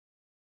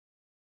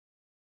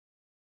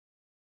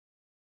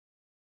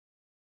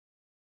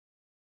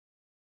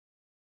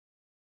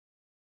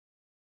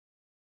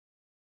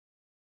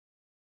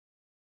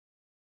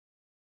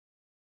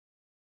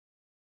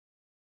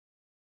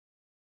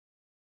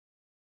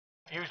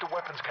Use the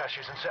weapons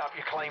caches and set up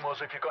your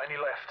claymores if you've got any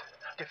left.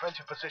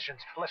 Defensive positions.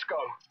 Let's go.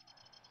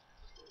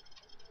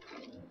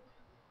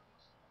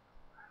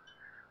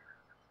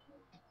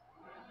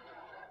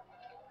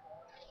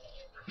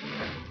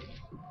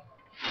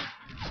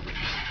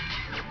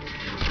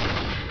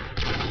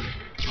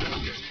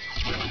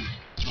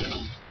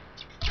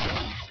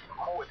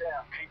 Hold it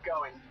down. Keep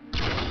going.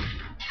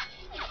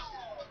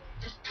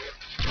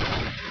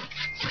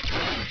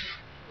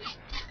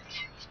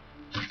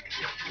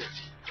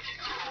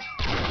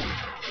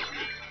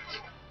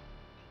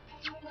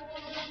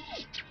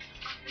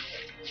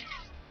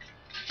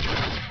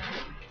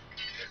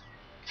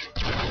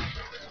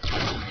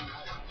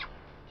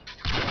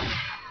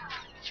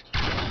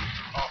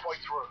 Halfway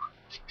through.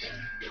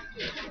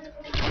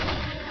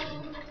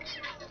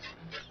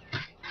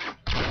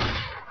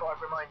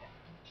 5 remaining.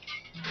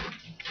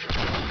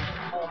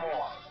 4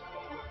 more.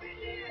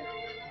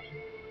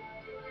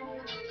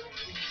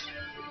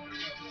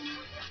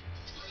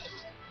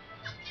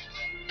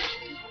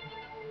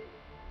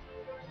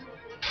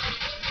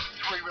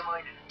 3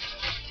 remaining.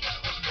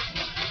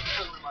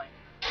 2 remaining.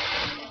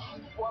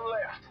 1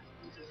 left.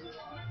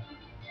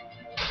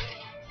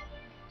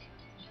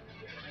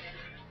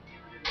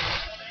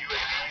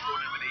 UAV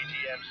loaded with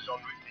AGMs is en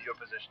route to your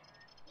position.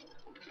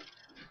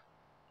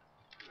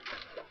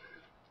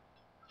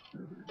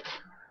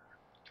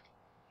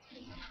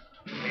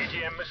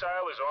 AGM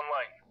missile is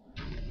online.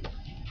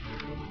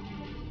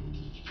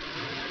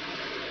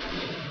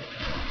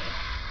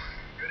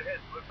 Good hit.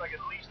 Looks like at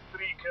least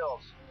 3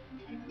 kills.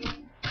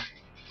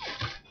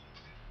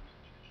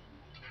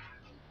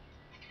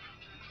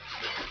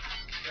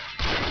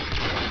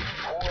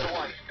 All the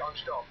way. Don't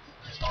stop.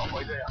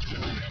 Halfway there.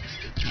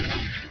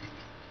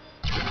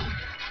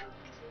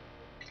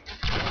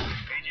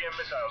 AGM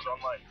missiles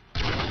online.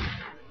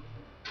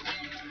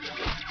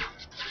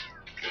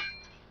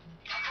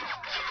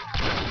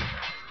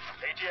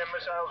 AGM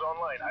missiles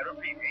online. I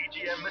repeat,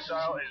 AGM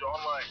missile is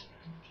online.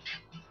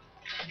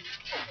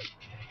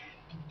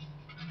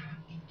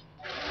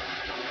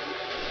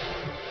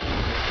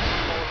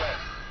 Four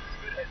left.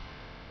 Good hit.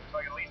 Looks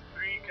like at least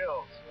 3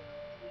 kills.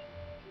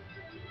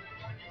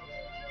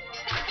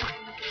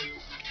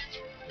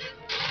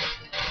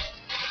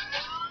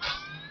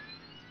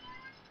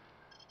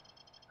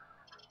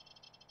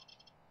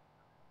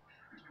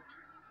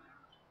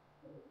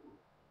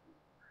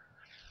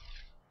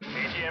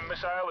 AGM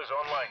missile is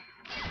online.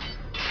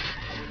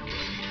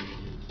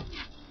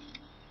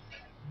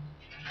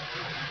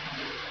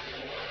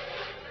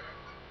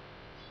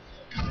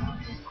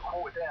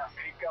 Hold it down.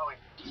 Keep going.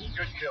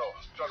 Good kill.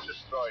 Truck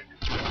destroyed.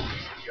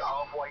 You're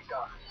halfway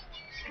done.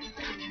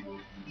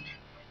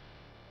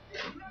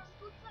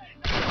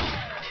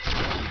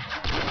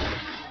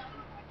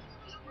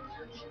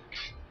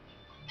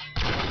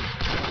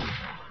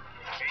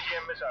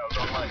 AGM missiles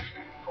online.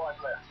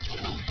 5 left.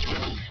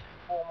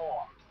 4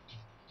 more.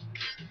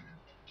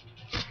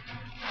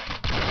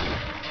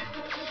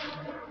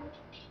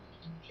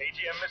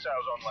 AGM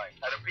missiles online.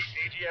 I repeat,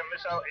 AGM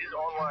missile is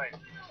online.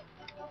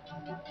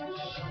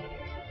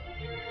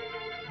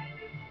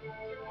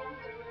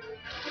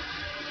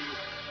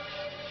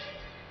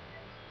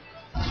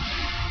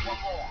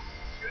 1 more.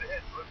 Good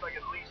hit. Looks like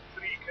at least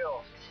 3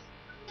 kills.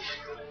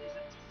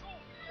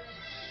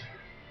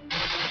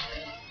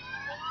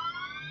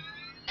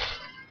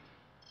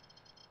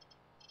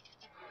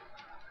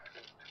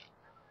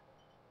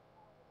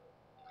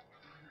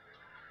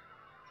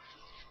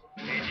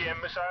 AGM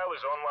missile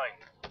is online.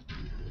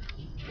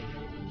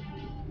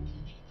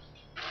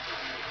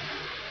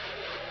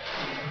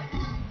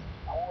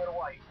 All the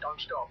way. Don't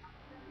stop.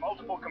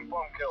 Multiple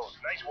confirmed kills.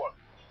 Nice work.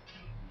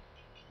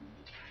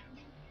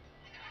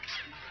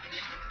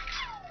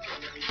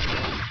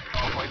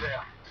 Halfway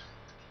there.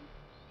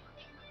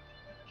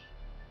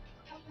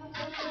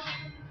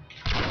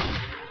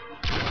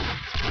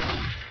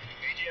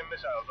 AGM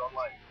missiles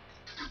online.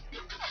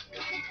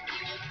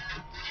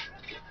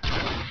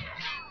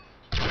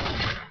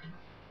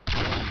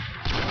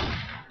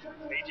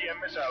 AGM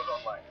missiles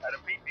online. I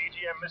repeat,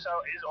 AGM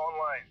missile is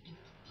online.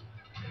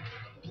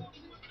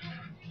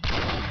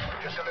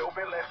 Just a little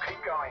bit left.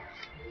 Keep going.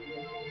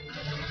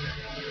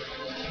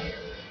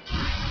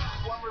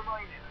 1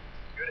 remaining.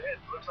 Good hit.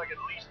 Looks like at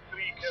least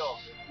 3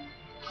 kills.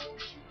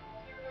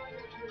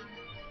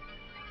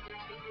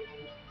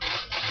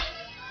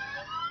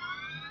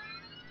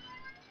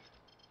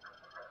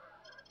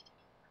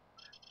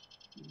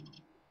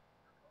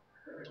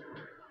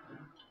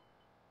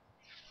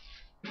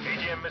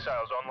 AGM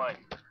missiles online.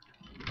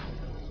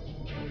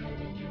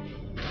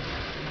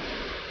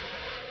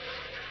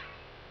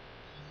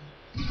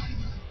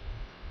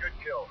 Good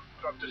kill.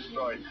 Truck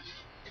destroyed.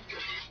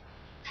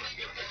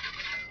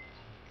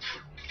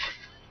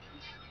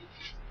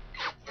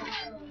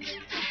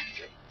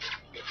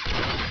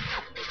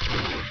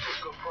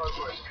 Good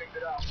progress. Keep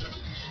it up.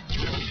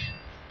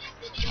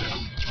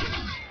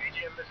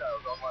 AGM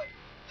missiles online.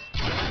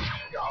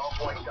 You're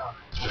halfway done.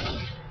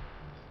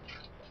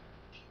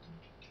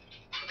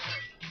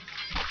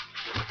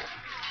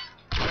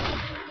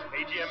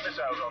 AGM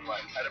missiles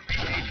online. I repeat,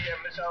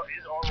 AGM missile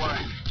is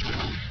online.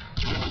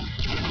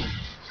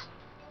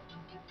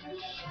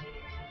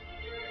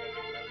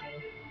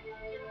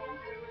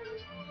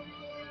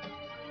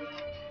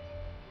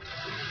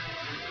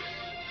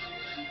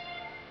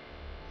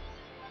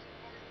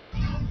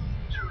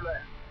 Two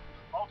left.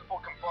 Multiple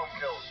confirmed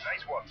kills.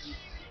 Nice one.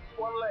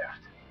 One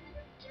left.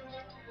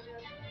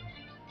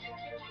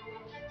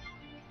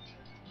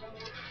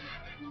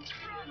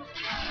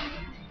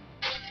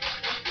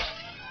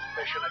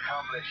 Mission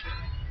accomplished.